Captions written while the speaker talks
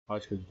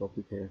आज का जो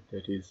टॉपिक है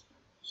that is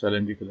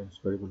cylindrical and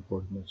spherical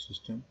coordinate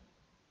system.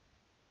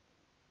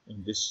 In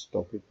this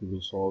topic we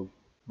will solve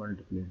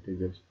multiple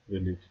integrals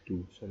related to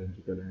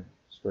cylindrical and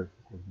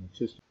spherical coordinate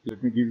system.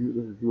 Let me give you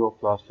the review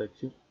of last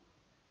lecture.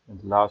 In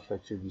the last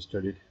lecture we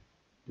studied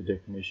the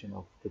definition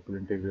of triple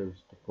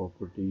integrals, the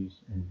properties,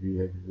 and we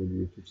have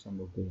evaluated some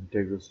of the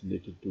integrals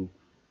related to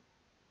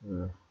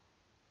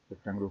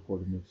rectangular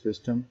coordinate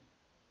system.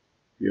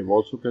 We have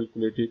also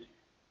calculated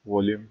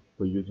volume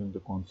by using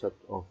the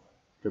concept of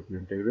triple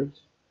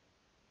integrals.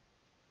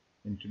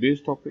 In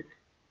today's topic,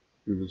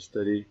 we will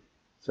study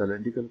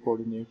cylindrical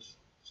coordinates,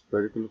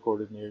 spherical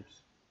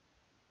coordinates.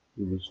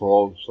 We will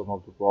solve some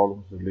of the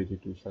problems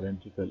related to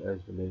cylindrical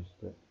as well as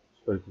the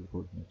spherical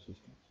coordinate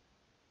systems.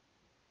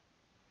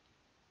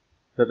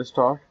 Let us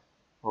start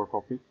our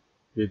topic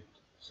with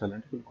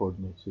cylindrical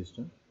coordinate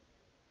system.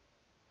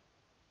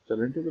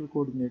 Cylindrical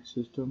coordinate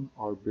system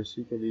are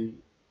basically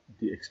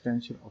the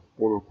extension of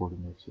polar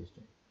coordinate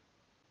system.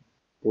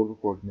 Polar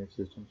coordinate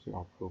system से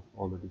आप लोग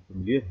already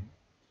familiar हैं.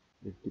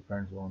 It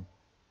depends on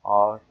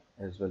r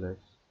as well as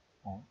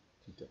on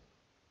theta.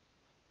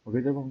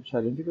 अगर जब हम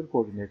cylindrical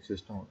coordinate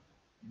system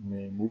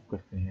में move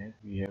करते हैं,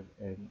 we have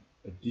an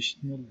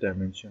additional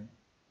dimension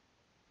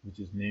which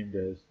is named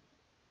as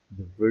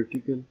the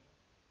vertical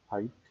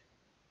height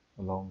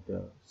along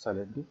the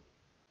cylinder,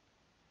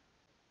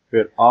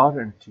 where r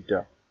and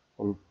theta,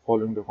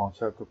 following the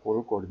concept of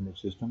polar coordinate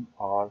system,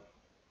 are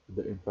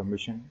the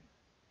information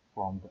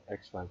from the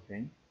xy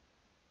plane.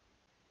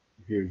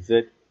 Here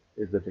z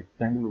is the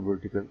rectangular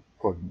vertical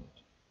coordinate,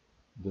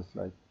 just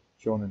like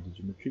shown in the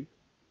geometry.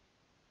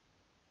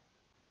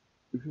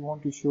 If you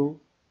want to show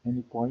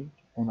any point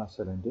on a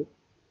cylinder,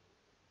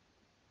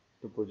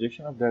 the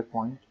projection of that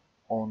point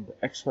on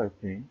the xy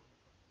plane,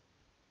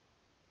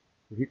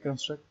 we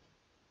construct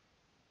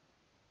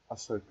a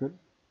circle.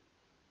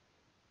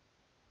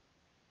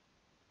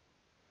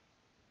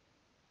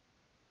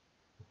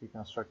 If we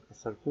construct a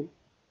circle,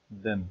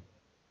 then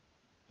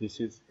this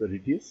is the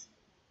radius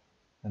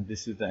and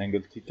this is the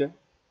angle theta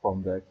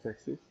from the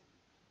x-axis.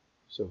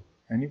 So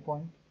any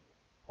point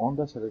on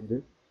the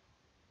cylinder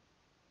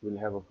will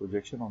have a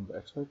projection on the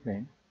xy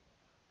plane.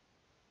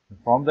 And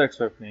from the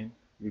xy plane,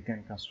 we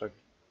can construct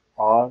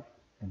r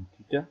and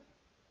theta,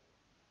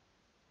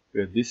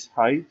 where this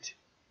height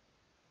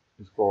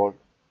is called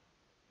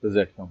the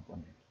z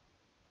component.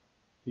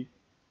 ठीक?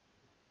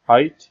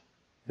 Height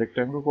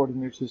rectangular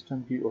coordinate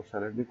system की और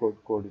cylindrical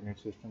coordinate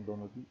system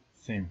दोनों की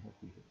same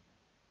होती है,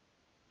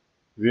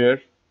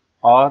 where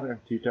r and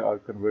theta are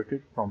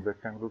converted from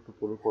rectangular to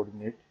polar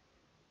coordinate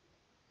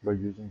by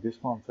using this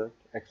concept,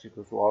 x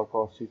equals to r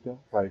cos theta,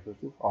 y equals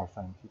to r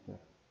sin theta.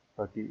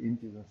 ताकि इन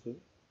चीज़ों से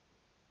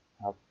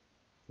आप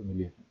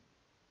familiar हैं.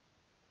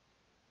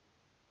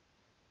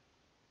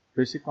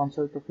 Basic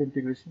concept of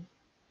integration.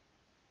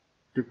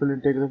 Triple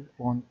integral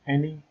on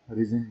any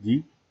region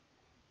G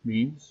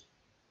means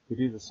it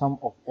is the sum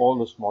of all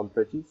the small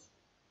patches.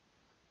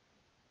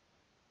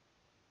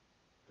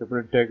 Triple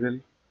integral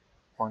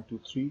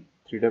 0.23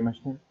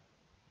 three-dimensional.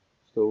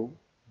 So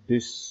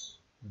this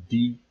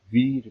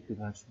dV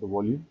represents the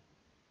volume.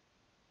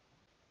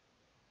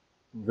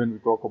 When we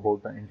talk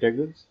about the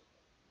integrals,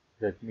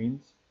 that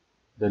means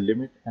the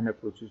limit n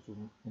approaches to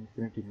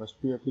infinity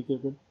must be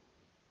applicable.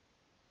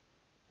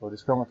 और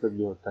इसका मतलब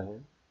ये होता है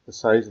the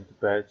size of the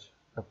patch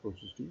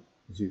approaches to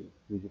 0.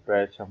 ये जो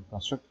patch हम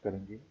construct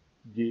करेंगे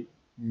ये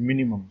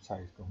मिनिमम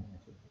साइज का होना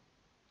चाहिए.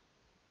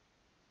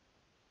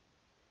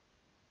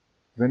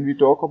 When we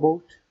talk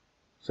about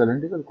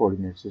cylindrical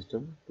coordinate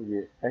system, तो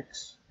ये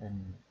x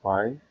and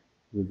y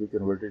will be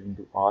converted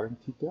into r and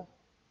theta.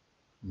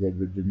 Z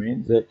will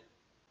remain z.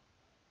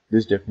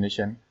 This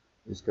definition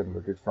is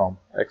converted from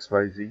x,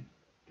 y, z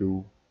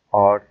to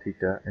r,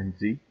 theta and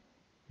z,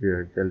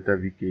 where delta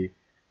vk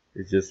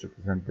is just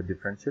represent the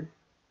differential.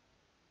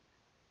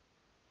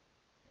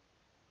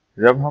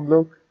 जब हम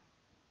लोग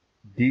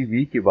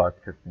dv की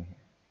बात करते हैं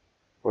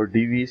और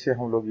dv से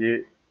हम लोग ये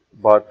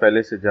बात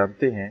पहले से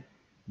जानते हैं,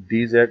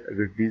 dz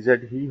अगर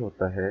dz ही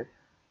होता है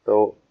तो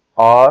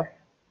r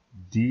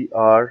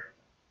dr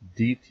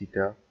d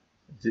theta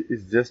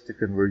is just a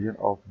conversion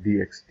of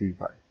dx dy.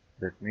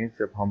 That means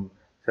जब हम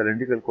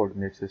cylindrical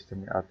coordinate system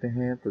में आते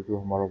हैं तो जो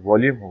हमारा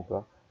वॉल्यूम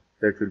होगा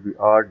that will be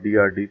r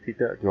dr d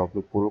theta, जो आप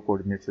लोग polar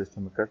coordinate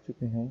system में कर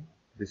चुके हैं.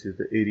 This is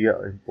the area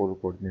in polar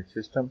coordinate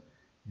system.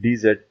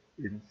 dz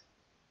is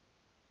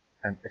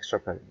an extra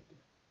parameter.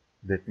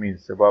 That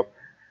means जब आप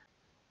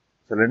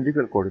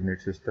cylindrical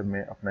coordinate system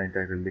में अपना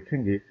integral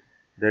लिखेंगे,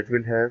 that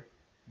will have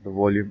the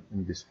volume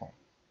in this form.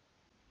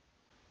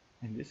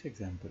 In this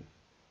example,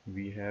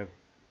 we have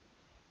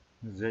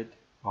z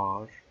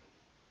r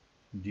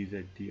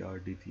dz dr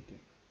d theta.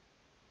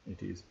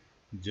 It is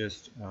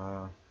just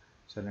a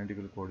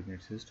cylindrical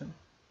coordinate system.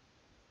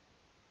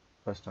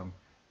 First हम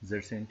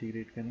z से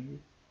integrate करेंगे.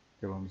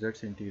 जब हम z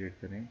से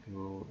integrate करें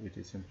तो it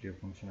is simply a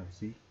function of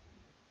z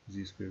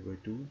square by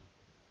 2.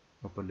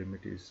 Upper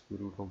limit is square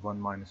root of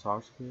 1 minus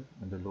r square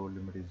and the lower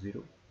limit is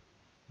 0.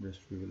 Just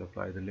we will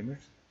apply the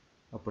limits.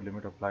 Upper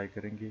limit apply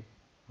करेंगे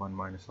 1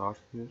 minus r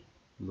square,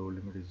 lower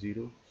limit is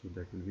 0, so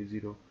that will be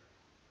 0.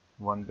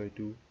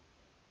 1/2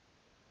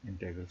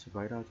 integral से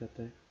बाहर आ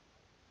जाता है.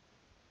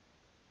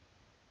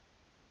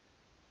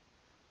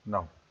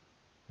 Now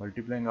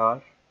multiplying r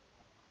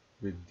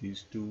with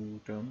these two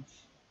terms,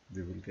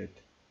 we will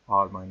get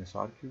r minus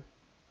r cube.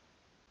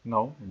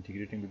 Now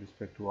integrating with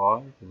respect to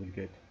r, we will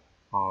get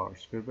r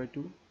square by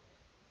 2,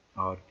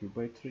 r cube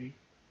by 3.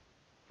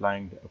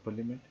 Applying the upper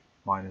limit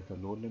minus the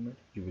lower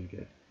limit, you will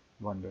get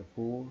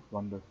 1/4.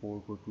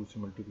 1/4 को 2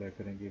 से multiply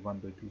करेंगे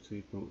 1/2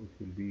 से, तो it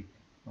will be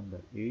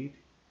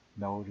 1/8.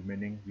 Now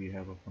remaining we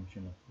have a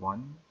function of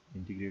 1.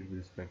 Integrate with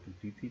respect to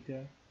d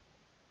theta.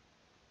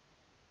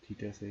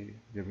 Theta से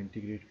जब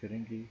integrate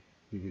करेंगे,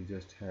 we will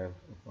just have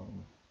a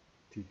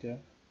theta.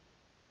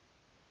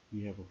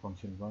 We have a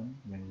function 1.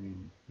 When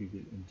we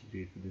will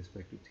integrate with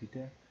respect to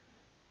theta,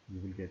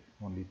 we will get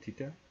only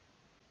theta.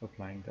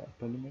 Applying the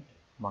upper limit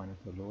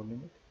minus the lower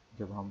limit.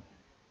 जब हम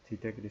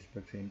theta के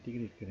respect से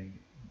integrate करेंगे,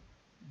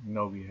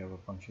 now we have a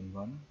function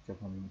 1. जब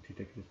हम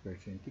theta के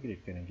respect से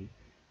integrate करेंगे,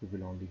 we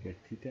will only get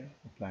theta.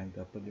 Applying the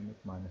upper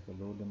limit minus the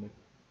lower limit,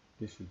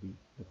 this will be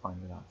the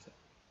final answer.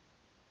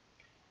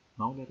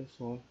 Now let us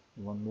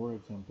solve one more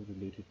example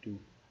related to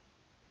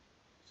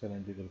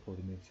cylindrical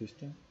coordinate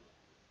system.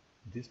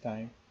 This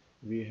time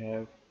we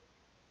have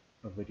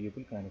a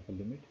variable kind of a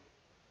limit.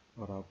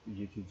 और आप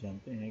ये चीज़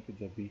जानते हैं कि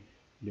जब भी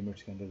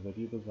limits के अंदर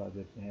वेरिएबल्स आ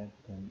जाते हैं,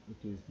 then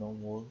it is no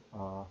more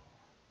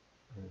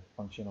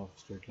function of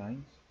straight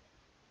lines.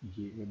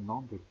 ये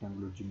नॉन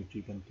रेक्टेंगुलर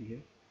ज्योमेट्री बनती है.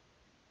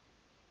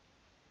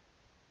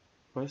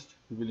 First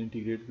we will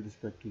integrate with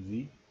respect to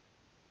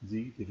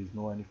z. There is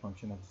no any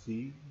function of z,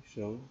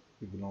 so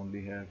we will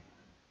only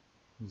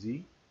have z.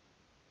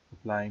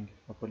 Applying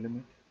upper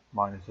limit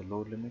minus the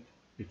lower limit,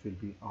 it will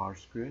be r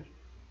square.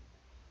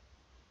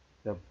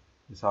 जब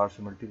इस r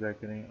से multiply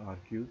करें r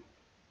cube.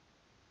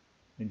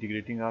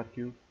 Integrating r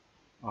cube,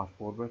 r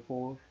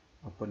 4/4,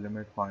 upper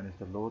limit minus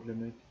the lower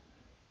limit,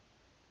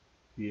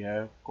 we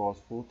have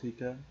cos 4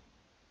 theta.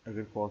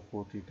 अगर cos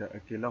 4 theta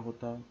अकेला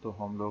होता तो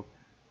हम लोग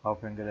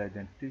हाफ एंगल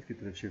आइडेंटिटीज की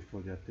तरफ शिफ्ट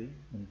हो जाते,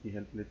 उनकी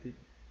हेल्प लेते.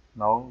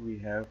 Now we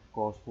have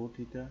cos 4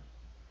 theta.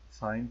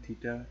 Sin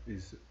theta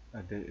is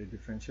a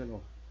differential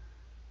of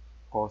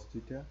cos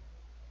theta,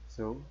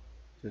 so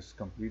just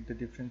complete the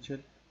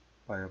differential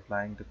by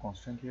applying the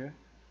constant here.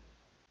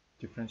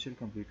 Differential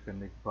complete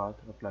करने के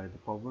बाद apply the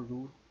power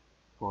rule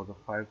for the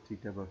 5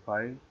 theta by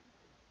 5,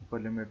 upper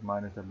limit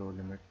minus the lower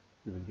limit,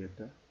 you will get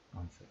the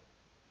answer.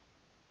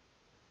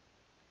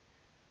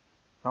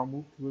 Now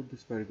move toward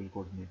the spherical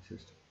coordinate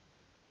system.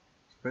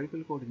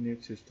 Spherical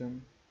coordinate system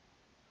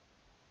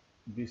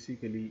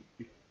basically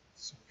एक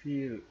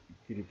sphere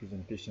की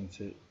representation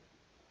से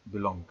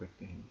belong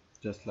करते हैं.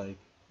 Just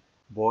like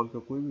ball का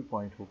कोई भी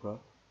point होगा,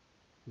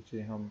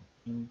 उसे हम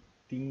इन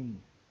तीन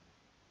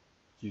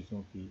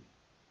चीज़ों की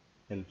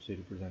हेल्प से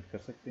रिप्रेजेंट कर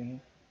सकते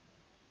हैं.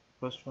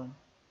 First one,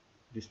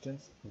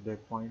 distance of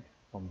that point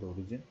from the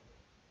origin.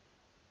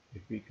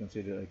 If we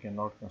consider I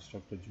cannot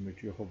construct the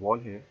geometry of a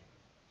ball here,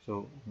 so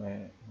मैं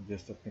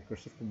just अपने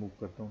कर्सर को मूव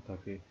करता हूँ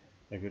ताकि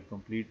अगर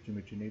कंप्लीट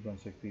ज्योमेट्री नहीं बन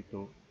सकती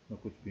तो मैं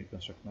कुछ भी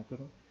कंस्ट्रक्ट ना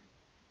करूँ.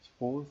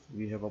 Suppose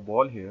we have a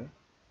ball here.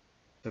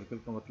 Circle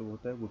का मतलब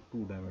होता है वो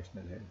 2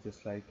 डायमेंशनल है,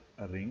 जस्ट लाइक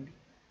अ रिंग.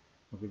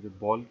 मगर जब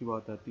बॉल की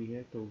बात आती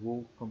है तो वो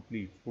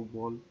कंप्लीट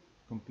फुटबॉल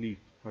कंप्लीट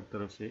हर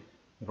तरफ से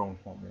राउंड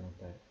फॉर्म में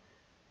होता है.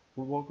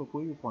 फुटबॉल का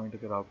कोई भी पॉइंट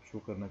अगर आप शो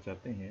करना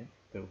चाहते हैं,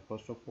 तो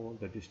first of all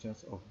the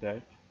distance of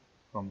that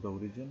from the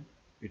origin,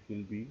 it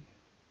will be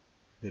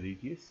the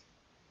radius,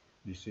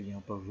 जिससे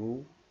यहाँ पर रो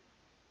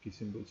की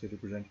सिंबल से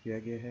रिप्रेजेंट किया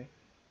गया है.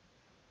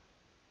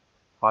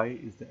 Phi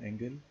is the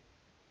angle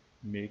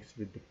makes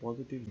with the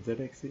positive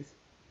z axis.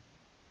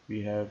 We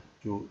have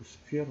जो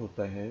स्फीयर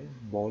होता है,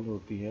 बॉल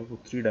होती है, वो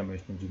 3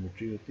 डायमेंशनल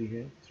ज्योमेट्री होती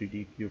है,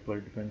 3D के ऊपर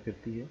डिपेंड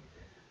करती है.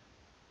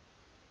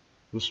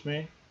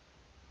 उसमें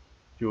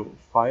जो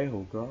फाई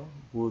होगा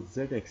वो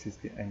z एक्सिस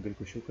के एंगल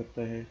को शो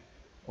करता है,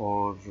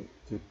 और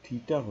जो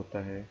थीटा होता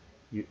है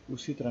ये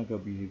उसी तरह का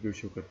बिहेवियर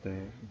शो करता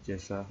है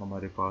जैसा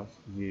हमारे पास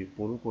ये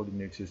पोलर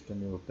कोऑर्डिनेट सिस्टम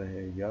में होता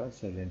है या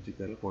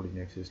सिलेंड्रिकल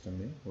कोऑर्डिनेट सिस्टम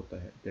में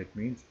होता है. That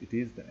means it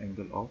is the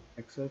angle of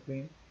x-Y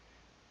plane.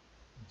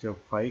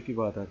 जब फाई की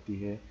बात आती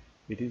है,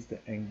 it is the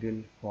angle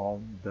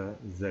from the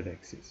z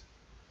axis.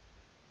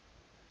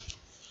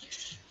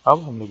 अब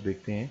हम लोग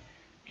देखते हैं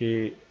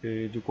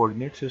कि जो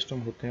कोऑर्डिनेट सिस्टम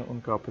होते हैं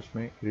उनका आपस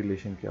में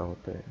रिलेशन क्या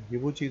होता है. ये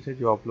वो चीज़ है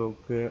जो आप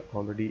लोग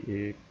ऑलरेडी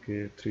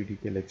एक 3D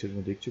के लेक्चर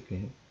में देख चुके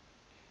हैं.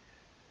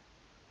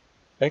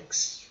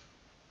 x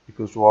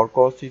equals to r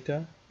cos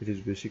theta. It is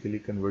basically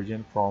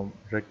conversion from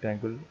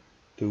rectangle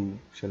to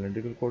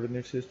cylindrical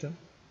coordinate system.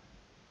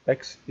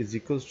 X is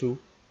equals to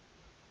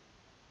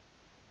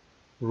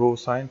rho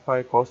sin phi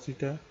cos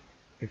theta.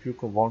 If you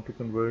want to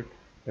convert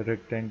a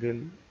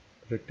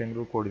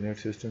rectangular coordinate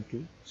system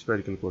to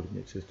spherical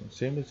coordinate system,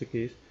 same is the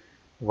case.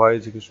 Y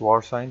is equals to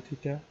r sin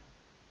theta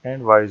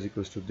and y is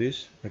equals to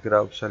this. अगर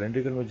आप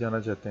cylindrical में जाना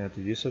चाहते हैं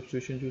तो ये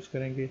substitution use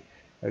करेंगे,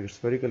 अगर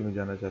spherical में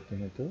जाना चाहते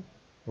हैं तो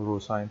rho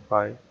sin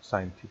phi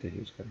sin theta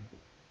use करेंगे.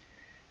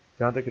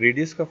 जहाँ तक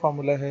रेडियस का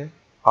फार्मूला है,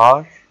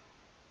 r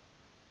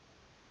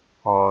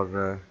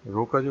और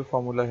रो का जो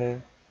फार्मूला है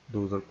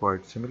those are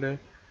quite similar.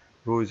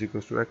 Row is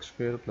equal to x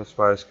square plus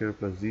Y square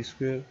plus ji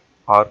square.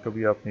 Are का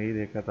भी आपने यही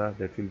देखा था,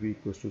 that will be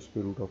equal to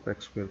square root of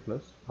x square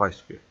plus Y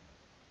square.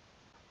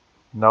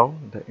 Now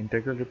the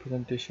integral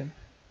representation.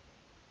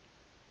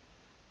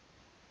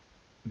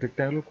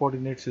 Rectangular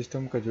coordinate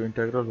system का जो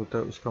integral होता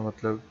है उसका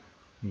मतलब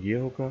ये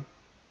होगा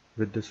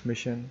with the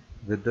summation,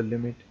 with the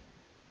limit.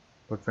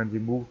 But when we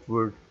move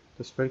toward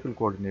the spherical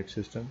coordinate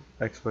system,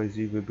 x, y,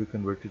 z will be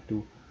converted to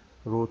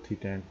rho,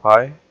 theta and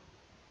phi,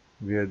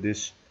 where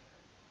this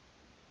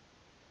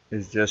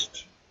is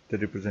just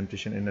the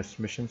representation in a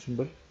summation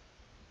symbol,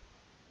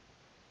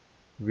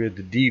 where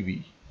the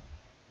dv,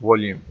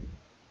 volume,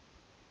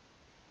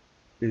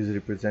 is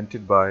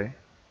represented by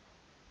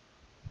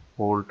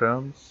whole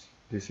terms.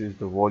 This is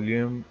the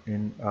volume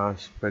in a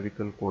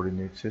spherical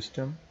coordinate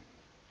system.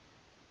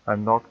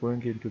 I'm not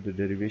going into the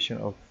derivation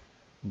of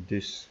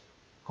this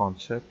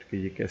concept कि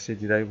ये कैसे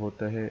derive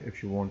होता है.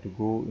 If you want to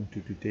go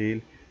into detail,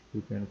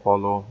 you can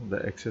follow the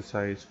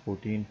exercise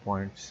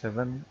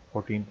 14.7,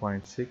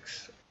 14.6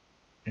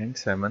 and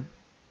 7.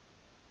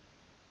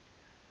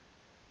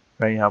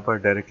 मैं यहाँ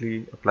पर directly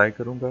apply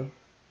करूँगा.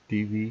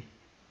 dv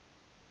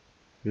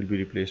will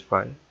be replaced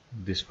by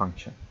this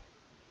function,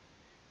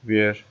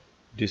 where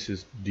this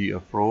is d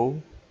of rho,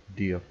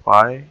 d of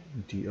phi,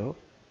 d of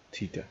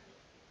theta.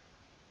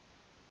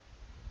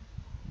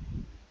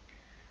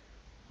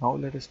 Now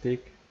let us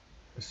take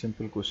a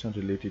simple question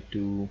related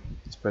to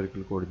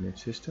spherical coordinate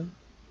system.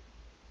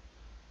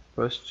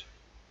 First,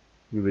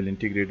 we will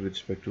integrate with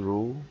respect to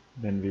rho,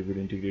 then we will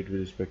integrate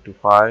with respect to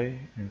phi,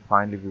 and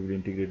finally we will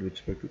integrate with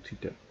respect to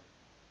theta.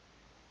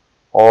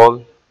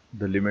 All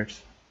the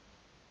limits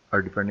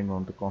are depending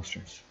on the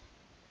constants.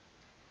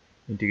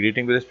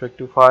 Integrating with respect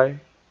to phi,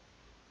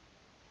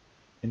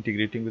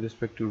 integrating with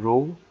respect to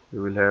rho, we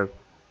will have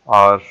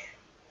r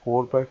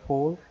 4 by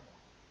 4,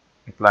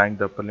 applying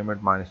the upper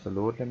limit minus the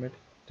lower limit.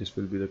 This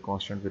will be the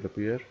constant will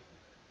appear.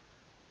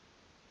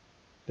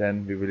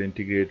 Then we will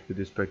integrate with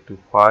respect to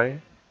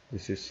phi.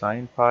 This is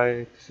sin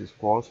phi, this is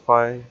cos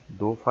phi.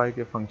 दो phi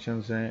के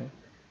functions हैं.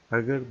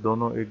 अगर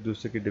दोनों एक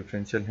दूसरे के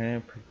differential हैं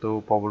फिर तो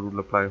पावर रूल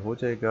अप्लाई हो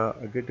जाएगा.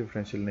 अगर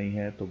डिफरेंशियल नहीं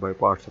है तो बाय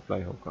पार्ट्स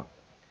अप्लाई होगा.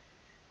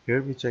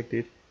 Here we checked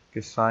it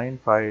कि sin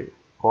phi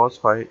cos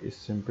phi is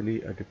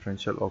simply a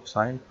differential of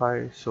sin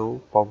phi,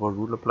 so power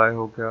rule apply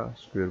हो गया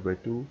square by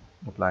 2,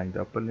 applying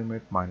the upper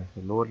limit minus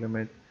the lower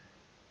limit.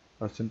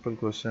 A simple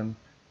question.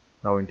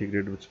 Now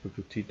integrate with respect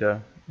to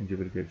theta and you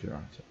will get your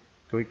answer.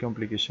 कोई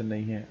complication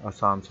नहीं है,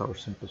 आसान सा और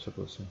simple सा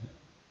question है.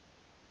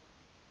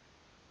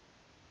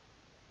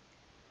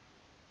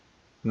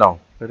 Now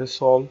let us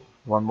solve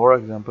one more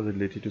example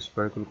related to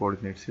spherical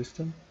coordinate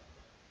system.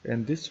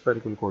 In this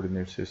spherical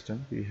coordinate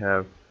system, we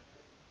have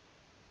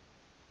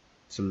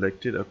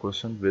selected a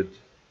question with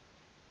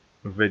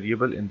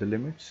variable in the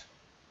limits.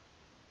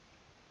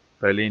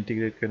 पहले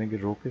integrate करेंगे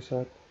रो के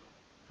साथ,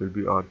 will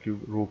be r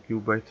cube rho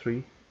cube by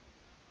 3,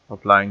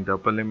 applying the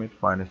upper limit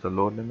minus the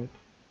lower limit.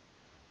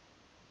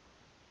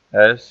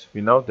 As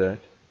we know that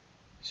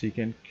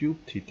secant cube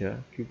theta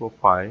cube of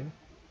phi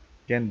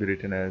can be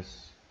written as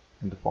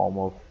in the form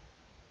of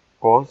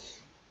cos.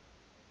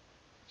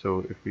 So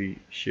if we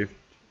shift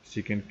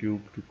secant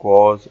cube to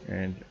cos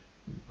and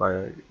by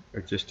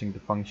adjusting the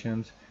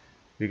functions,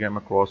 we come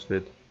across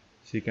with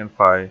secant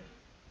phi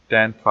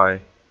tan phi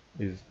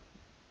is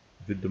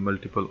with the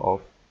multiple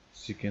of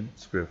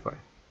secant square phi.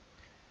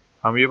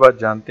 हम ये बात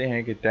जानते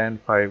हैं कि tan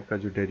phi का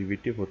जो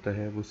derivative होता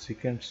है वो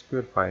secant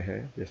square phi है.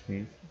 दिस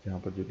मीन्स यहाँ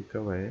पर जो लिखा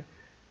हुआ है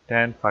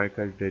tan phi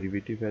का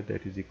डेरिवेटिव है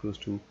that is equals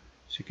to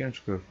secant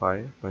square phi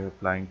by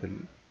applying the,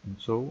 and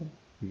so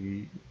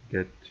we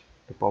get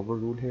the power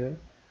rule here.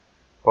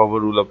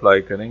 Power rule apply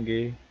करेंगे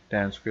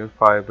tan square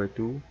phi by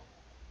 2,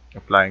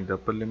 applying the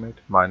upper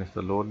limit minus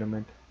the lower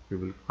limit, we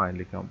will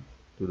finally come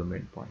to the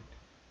main point.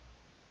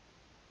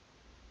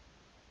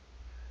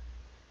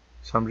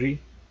 Summary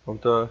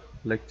of the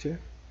lecture.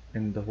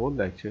 In the whole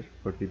lecture,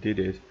 what we did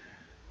is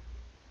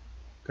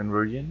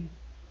conversion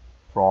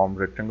from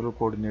rectangular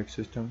coordinate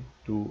system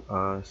to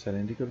a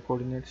cylindrical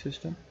coordinate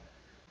system.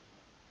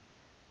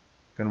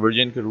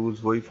 Conversion के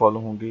rules वही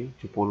follow होंगे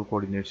जो polar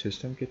coordinate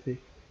system के थे.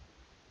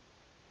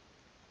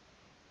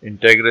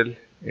 Integral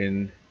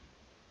in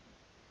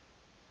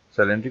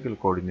cylindrical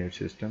coordinate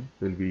system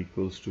will be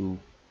equals to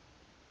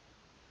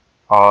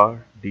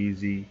r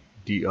dz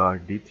dr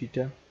d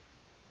theta.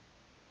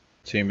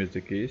 Same is the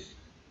case.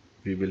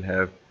 We will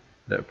have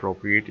the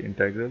appropriate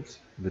integrals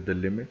with the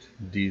limits.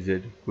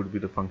 Dz could be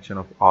the function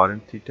of r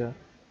and theta,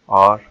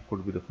 r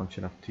could be the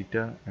function of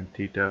theta, and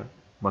theta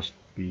must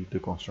be the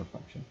constant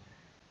function.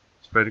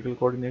 Spherical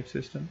coordinate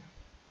system.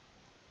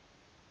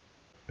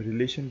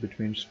 Relation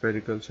between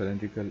spherical,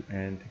 cylindrical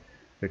and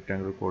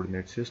rectangular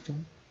coordinate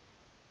system.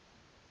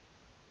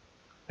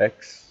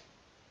 X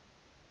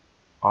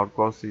r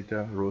cos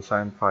theta, rho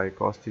sin phi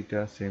cos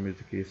theta. Same is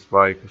the case.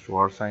 Y equals to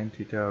r sin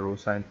theta, rho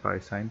sin phi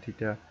sin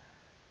theta.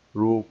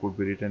 Rho could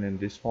be written in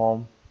this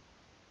form.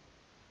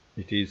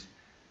 It is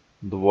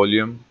the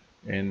volume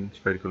in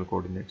spherical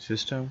coordinate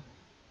system.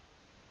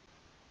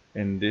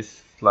 In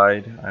this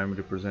slide, I am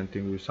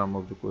representing you some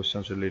of the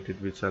questions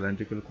related with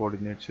cylindrical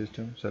coordinate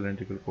system.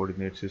 Cylindrical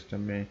coordinate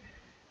system में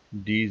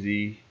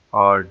dz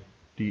r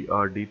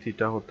dr d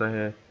theta होता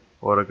है,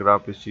 और अगर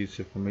आप इस चीज़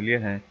से familiar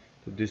हैं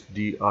तो this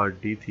dr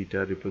d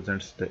theta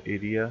represents the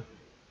area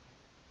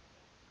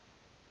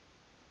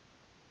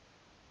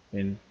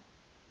in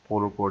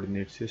polar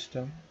coordinate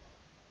system.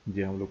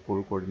 ये हम लोग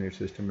polar coordinate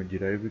system में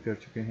derive भी कर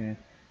चुके हैं.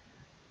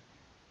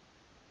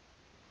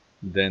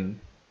 Then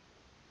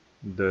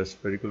the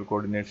spherical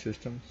coordinate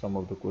system, some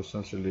of the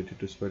questions related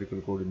to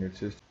spherical coordinate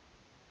system.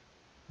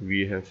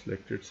 We have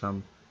selected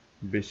some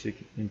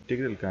basic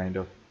integral kind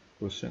of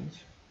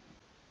questions.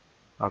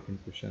 आप इन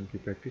question की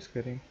प्रैक्टिस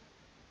करें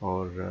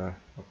और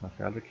अपना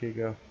ख्याल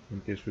रखिएगा. इन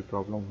केस कोई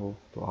प्रॉब्लम हो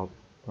तो आप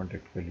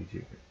कांटेक्ट कर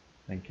लीजिएगा.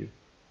 Thank you.